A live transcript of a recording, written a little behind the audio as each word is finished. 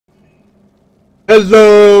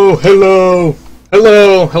Hello, hello,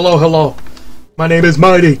 hello, hello, hello. My name is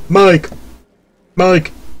Mike,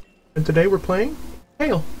 and today we're playing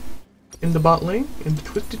Kayle in the bot lane in the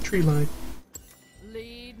twisted tree line.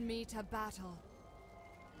 Lead me to battle.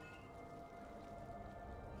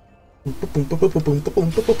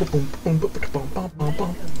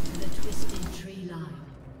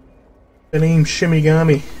 The name's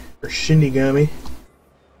SHINIGAMI or SHINIGAMI.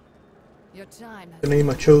 Your time has The name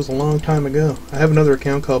I chose a long time ago. I have another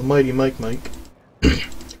account called Mighty Mike. Not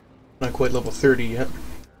quite level 30 yet.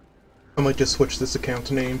 I might just switch this account's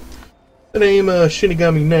name. The name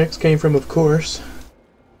SHINIGAMI Next came from, of course,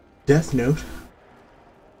 Death Note.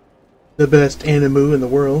 The best anime in the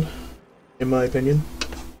world, in my opinion.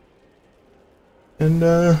 And,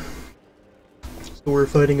 so we're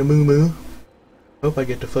fighting a Moo. Hope I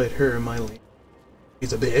get to fight her in my lane.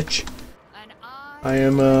 She's a bitch.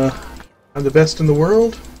 I'm the best in the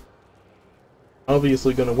world.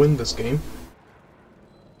 Obviously gonna win this game.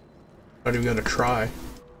 Not even gonna try.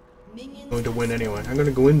 I'm going to win anyway. I'm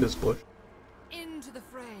gonna go in this bush. into the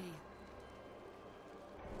fray.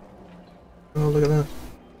 Oh, look at that.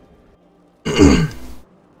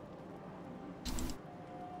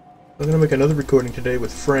 I'm gonna make another recording today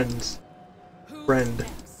with friends. Friend.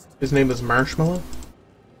 His name is Marshmallow.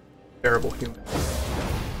 Terrible human.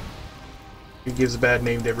 He gives a bad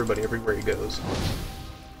name to everybody everywhere he goes.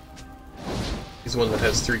 He's the one that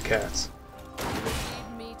has 3 cats.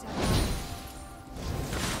 Lead me to battle.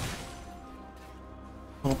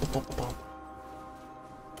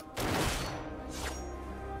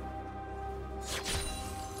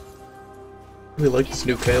 I really like this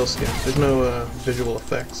new Kayle skin. There's no visual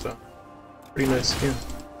effects, so pretty nice skin.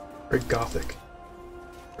 Very gothic.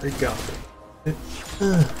 Very gothic.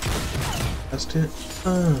 That's it.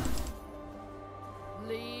 Lead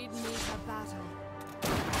me to battle.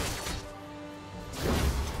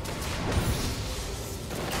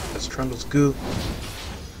 That's Trundle's goo.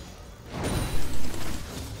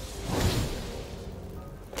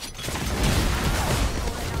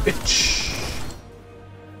 Bitch.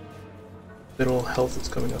 Little health is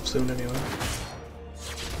coming up soon anyway.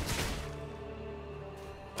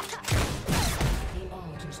 The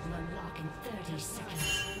altars will unlock in 30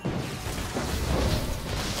 seconds.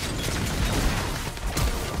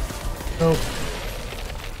 Nope.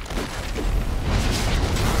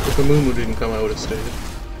 If the Moo didn't come, I would have stayed.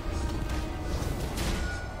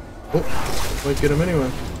 Oh, might get him anyway. Your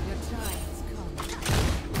time has come.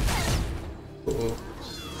 Uh-oh.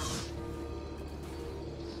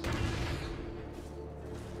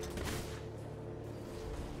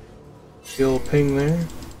 Steal a ping there.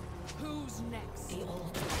 Who's next? The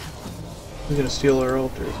altar. He's gonna steal our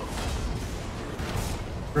altars.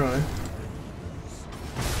 Right.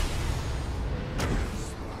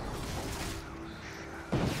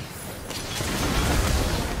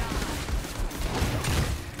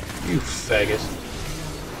 You faggot.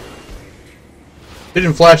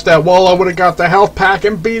 Didn't flash that wall, I would've got the health pack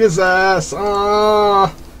and beat his ass!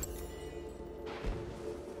 Ah!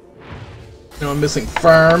 Now I'm missing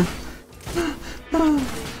farm.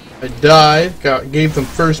 I died, gave them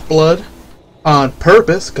first blood. On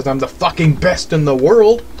purpose, because I'm the fucking best in the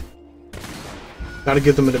world. Gotta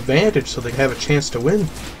give them an advantage so they have a chance to win.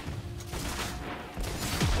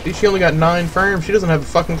 See, she only got 9 farm, she doesn't have a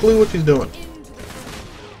fucking clue what she's doing.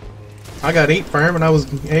 I got 8 farm and I was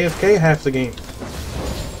AFK half the game.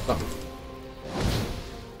 Something.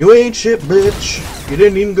 You ain't shit, bitch. You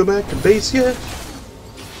didn't even go back to base yet.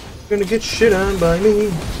 You're gonna get shit on by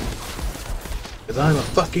me. Cause I'm a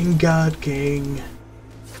fucking God King.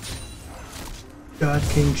 God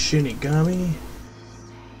King SHINIGAMI.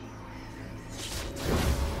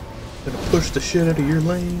 Gonna push the shit out of your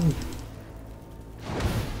lane.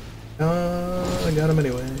 I got him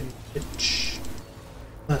anyway. Bitch.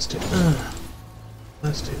 Last hit.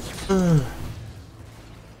 Last hit. Eye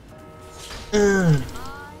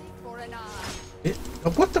for an eye. It.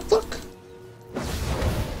 Oh, what the fuck?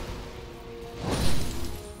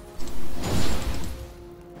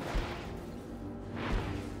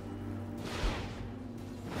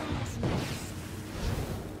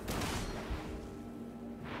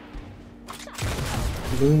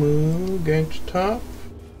 Moo ganked top.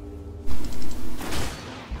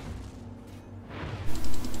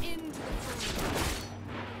 Into the fray.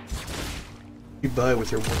 You buy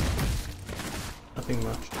with your work. Nothing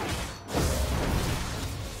much.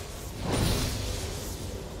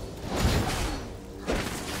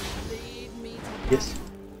 Lead me to Yes.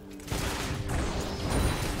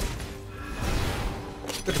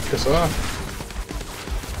 Better piss off.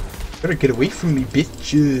 Better get away from me,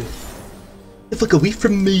 bitch. The fuck away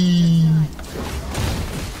from me.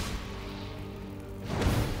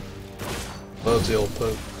 it's the old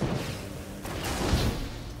poke.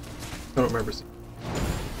 I don't remember seeing.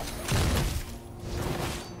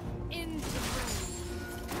 Into the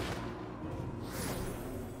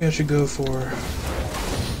fray. I should go for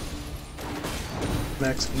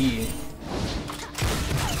max E.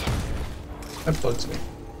 That bugs me.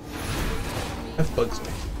 That bugs me.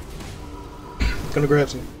 Gonna grab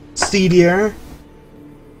some CDR.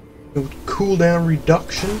 Cooldown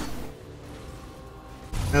reduction.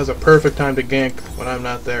 That was a perfect time to gank when I'm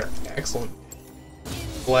not there. Excellent.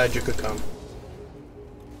 Glad you could come.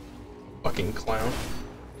 Fucking clown.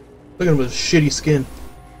 Look at him with his shitty skin.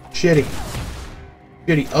 Shitty.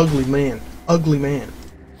 Shitty, ugly man. Ugly man.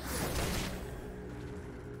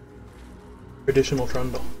 Traditional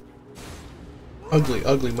Trundle. Ugly,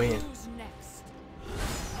 ugly man. Who's next?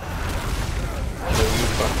 So you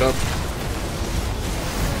fucked up.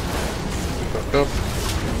 You fucked up.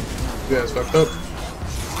 You guys fucked up.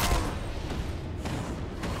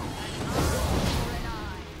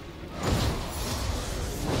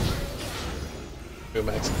 Go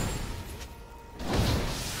back.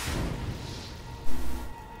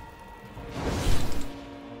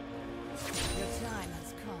 Your time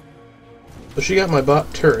has come. So she got my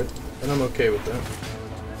bot turret, and I'm okay with that.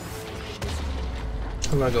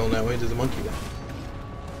 I'm not going that way, there's a monkey there.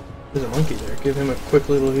 There's a monkey there. Give him a quick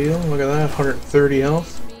little heal. Look at that, 130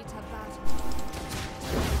 health. Me to battle.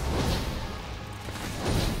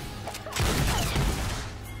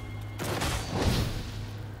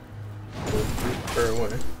 Her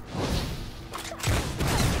away.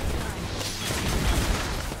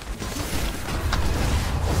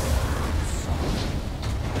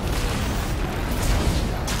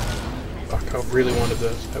 Fuck, I really wanted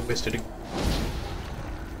this. I wasted it.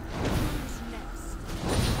 Who's next?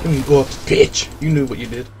 Oh, bitch! You knew what you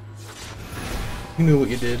did. You knew what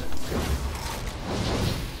you did.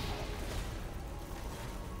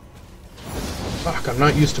 Fuck, I'm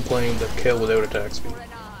not used to playing the Kayle without attack speed. For an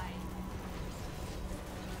eye.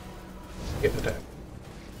 Get attack.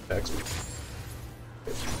 Attack speed.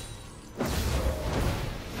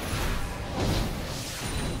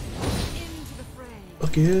 Into the fray.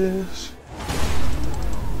 Fuck yes.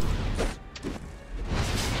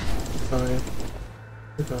 Fine.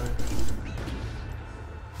 You're fine.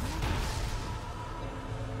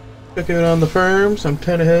 Check it on the firms. I'm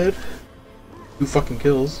 10 ahead. 2 fucking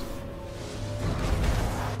kills.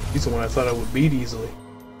 He's the one I thought I would beat easily.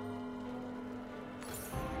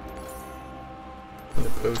 And the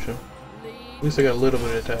potion. At least I got a little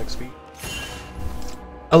bit of attack speed.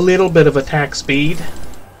 A little bit of attack speed.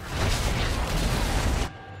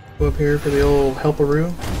 Go up here for the old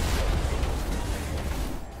helperoo.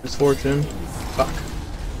 Misfortune. Fuck.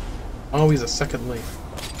 Always a second late.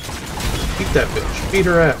 Beat that bitch. Beat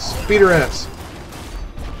her ass. Beat her ass.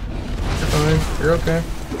 You're fine. You're okay.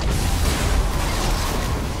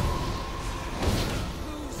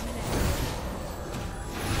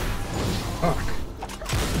 Fuck.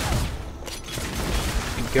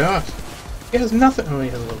 He got. He has nothing. Oh, he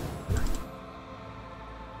has a little.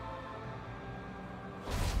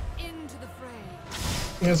 Into the fray.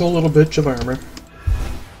 He has a little bitch of armor.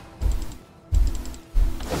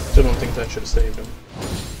 Still don't think that should have saved him.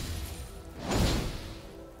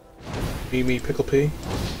 Me pickle pea.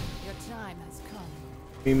 Your time has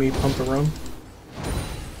come. Me pump a rum.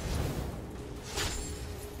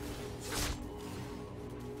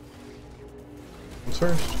 What's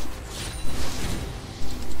first?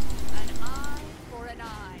 An eye for an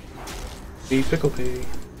eye. Me pickle pea.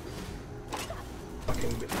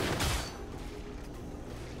 Fucking bitch.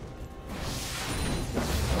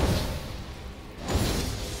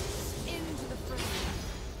 Into the fray.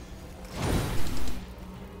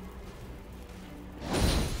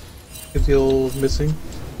 Get the old missing.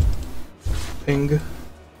 Ping.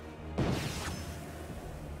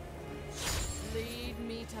 Lead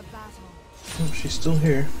me to battle. Oh, she's still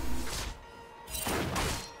here.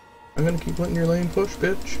 I'm gonna keep letting your lane push,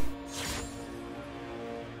 bitch.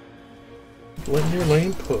 Keep letting your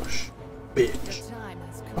lane push, Your bitch. time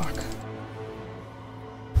has come. Fuck.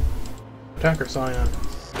 Attacker Scion.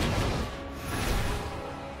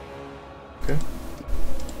 Okay.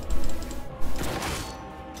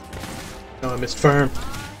 No, I missed farm. Eye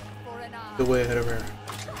for an eye. Still way ahead of her.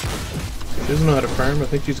 She doesn't know how to farm. I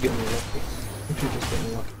think she's getting lucky. I think she's just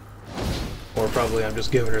getting lucky. Or probably I'm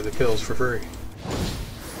just giving her the kills for free.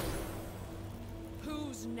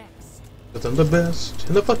 Who's next? But I'm the best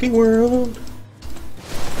in the fucking world.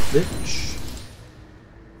 Bitch.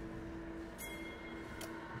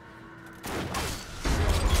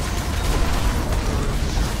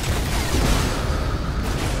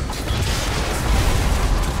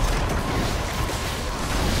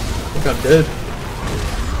 think I'm dead.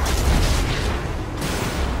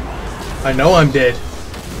 I know I'm dead.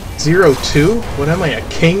 0-2? What am I, a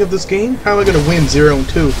king of this game? How am I gonna win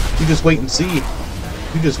 0-2? You just wait and see.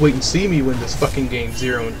 You just wait and see me win this fucking game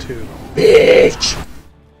 0-2. Bitch!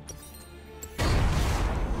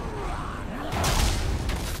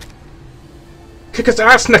 Kick his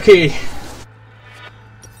ass, Nicky!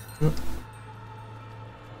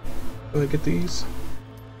 Do I get these?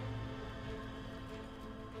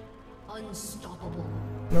 Unstoppable.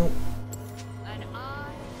 Nope. An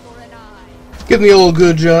eye for an eye. Give me a little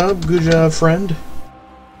good job. Good job, friend.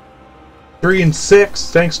 3 and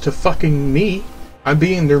 6, thanks to fucking me. I'm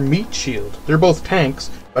being their meat shield. They're both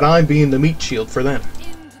tanks, but I'm being the meat shield for them.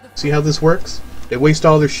 See how this works? They waste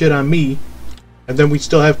all their shit on me, and then we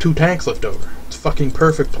still have 2 tanks left over. It's a fucking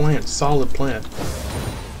perfect plan. Solid plan.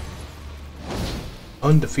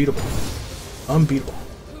 Undefeatable. Unbeatable.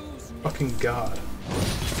 Fucking god.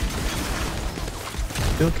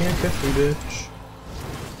 Still can't catch me, bitch.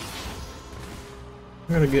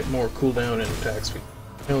 I'm gonna get more cooldown and attack speed.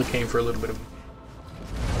 I only came for a little bit of...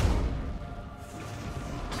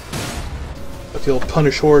 Got the old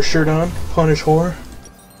Punish Whore shirt on. Punish Whore.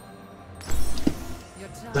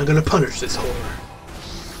 I'm gonna punish this whore.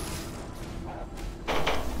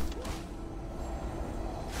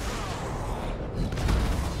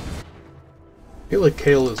 I feel like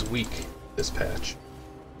Kayle is weak this patch.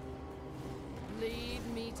 Lead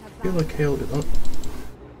me to I feel like Kayle is... Oh.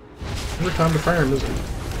 Never time to farm, is it?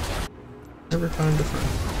 Never time to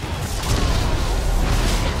farm.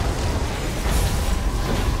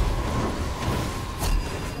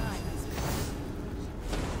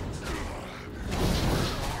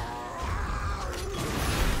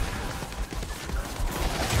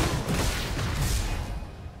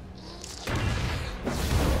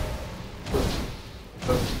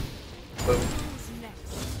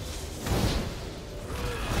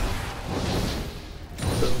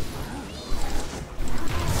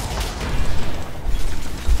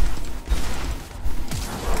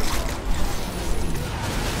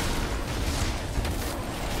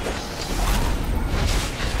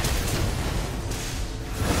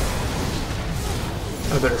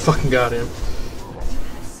 I better fucking got him.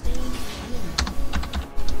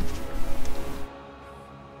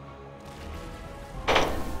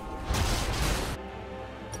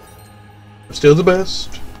 I'm still the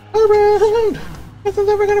best around. Nothing's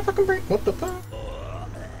ever gonna fucking break. What the fuck?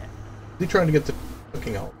 Is he trying to get the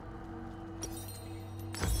fucking ult?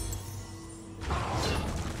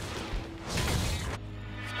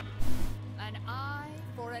 an eye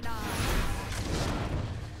for an eye.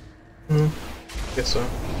 Guess so.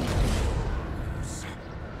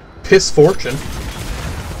 Piss fortune.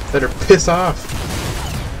 Better piss off.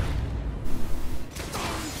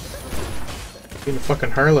 Being a fucking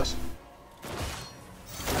harlot.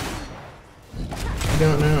 You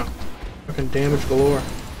don't know. Fucking damage galore.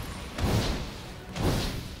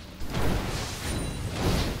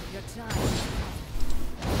 Your time.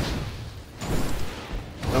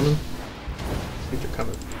 Coming? I think they're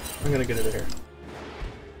coming. I'm gonna get it here.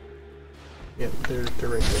 Yeah, they're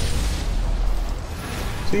right there.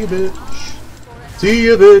 See ya, bitch. See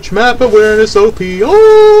ya, bitch. Map awareness OP.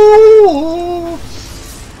 Oh!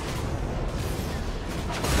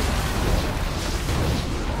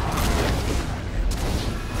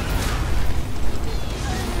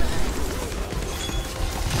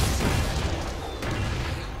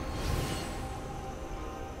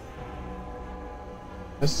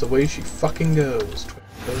 That's the way she fucking goes.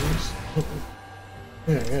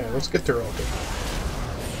 Yeah, let's get their ult.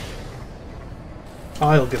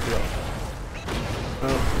 I'll get the ult.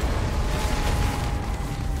 Oh.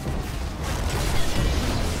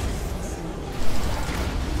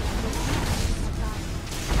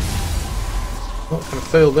 Well, kind of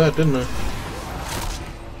failed that, didn't I?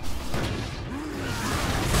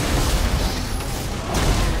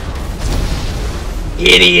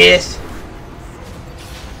 Idiot!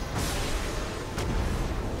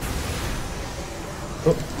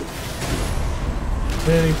 Oh.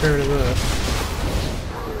 Any part of that.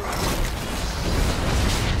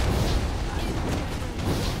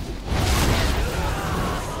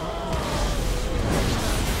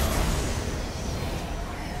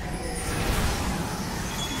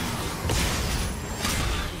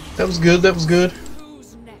 That was good, that was good.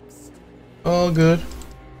 Who's next? All good.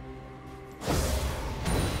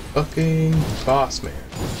 Fucking boss man.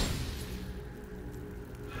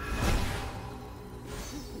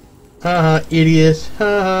 Haha, idiot.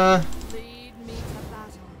 Haha. Lead me to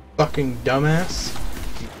battle. Fucking dumbass.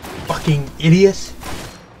 You fucking idiot.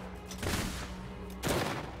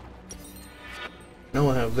 Now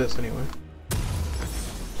I have want this anyway.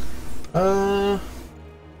 I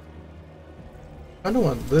don't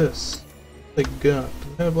want this. They got.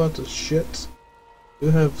 Do they have lots of shit? Do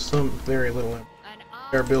have some very little ammo.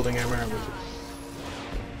 Air building ammo, which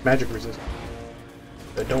is magic resistant.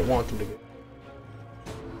 I don't want them to get.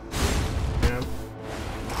 Yeah.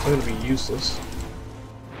 They're gonna be useless.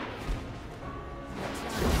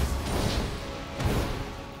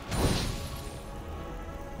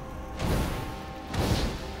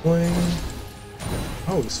 Playing.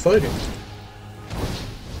 Oh, he's fighting.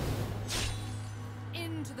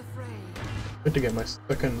 Into the fray. I have to get my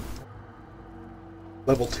second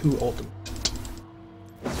level 2 ultimate.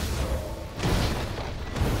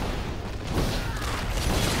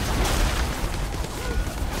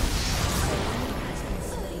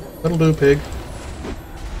 That'll do, pig.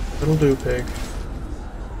 That'll do, pig.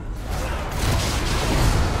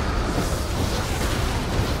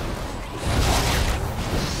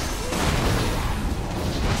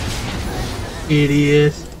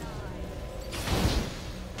 Idiot.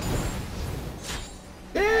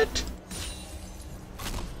 Shit.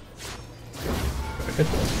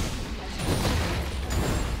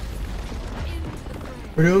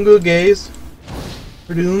 We're doing good, guys.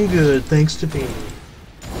 We're doing good, thanks to me.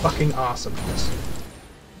 Fucking awesomeness.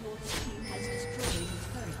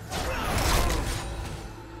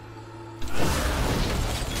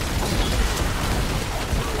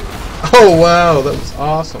 Oh wow, that was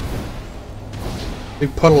awesome.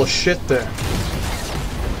 Big puddle of shit there.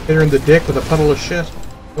 Hit her in the dick with a puddle of shit.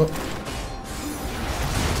 Oh.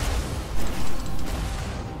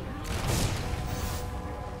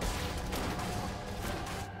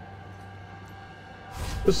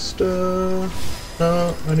 Just,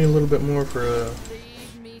 no, I need a little bit more for a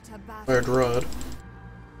fired rod.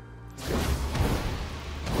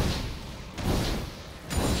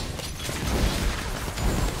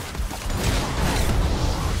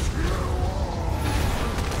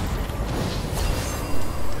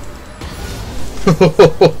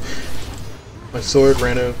 My sword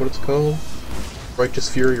ran out. What it's called? Righteous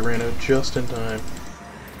Fury ran out just in time.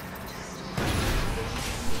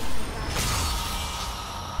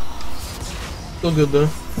 Still good though.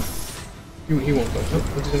 He won't fight.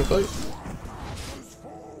 Oh, is he gonna fight?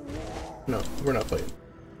 No, we're not fighting.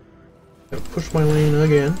 Gonna push my lane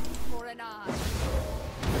again. For an eye.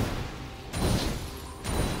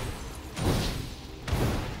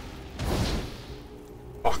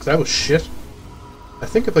 Fuck, that was shit. I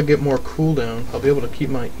think if I get more cooldown, I'll be able to keep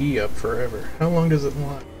my E up forever. How long does it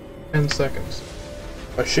last? 10 seconds.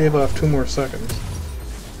 If I shave off 2 more seconds.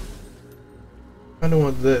 I don't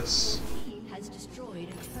want this.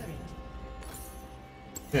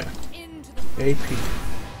 Yeah. AP.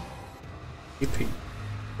 AP.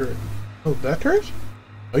 Turret. Oh, that turret?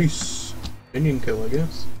 Nice. Indian kill, I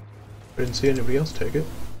guess. I didn't see anybody else take it.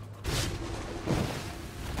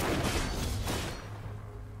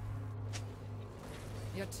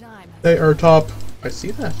 Your time. They are top. I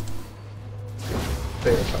see that.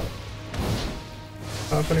 They are top.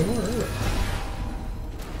 Top anymore, are they?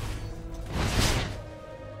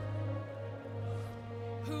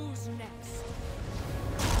 Who's next?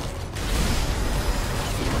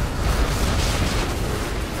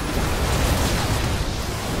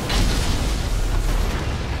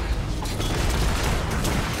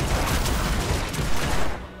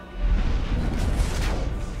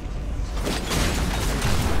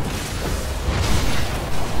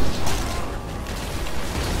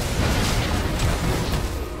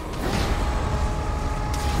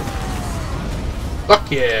 Fuck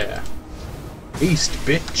yeah! Beast,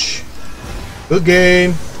 bitch! Good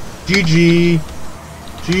game! GG!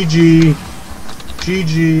 GG!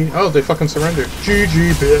 GG! Oh, they fucking surrendered.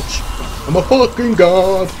 GG, bitch! I'm a fucking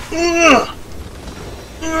god! Ugh!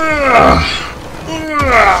 Ugh!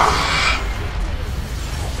 Ugh!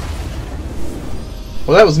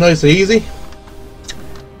 Well, that was nice and easy.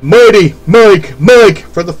 Mighty Mike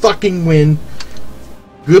for the fucking win.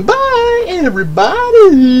 Goodbye,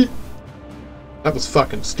 everybody! That was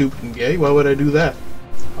fucking stupid and gay. Why would I do that?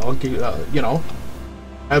 I'll give, you know.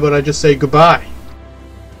 How about I just say goodbye?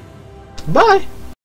 Bye!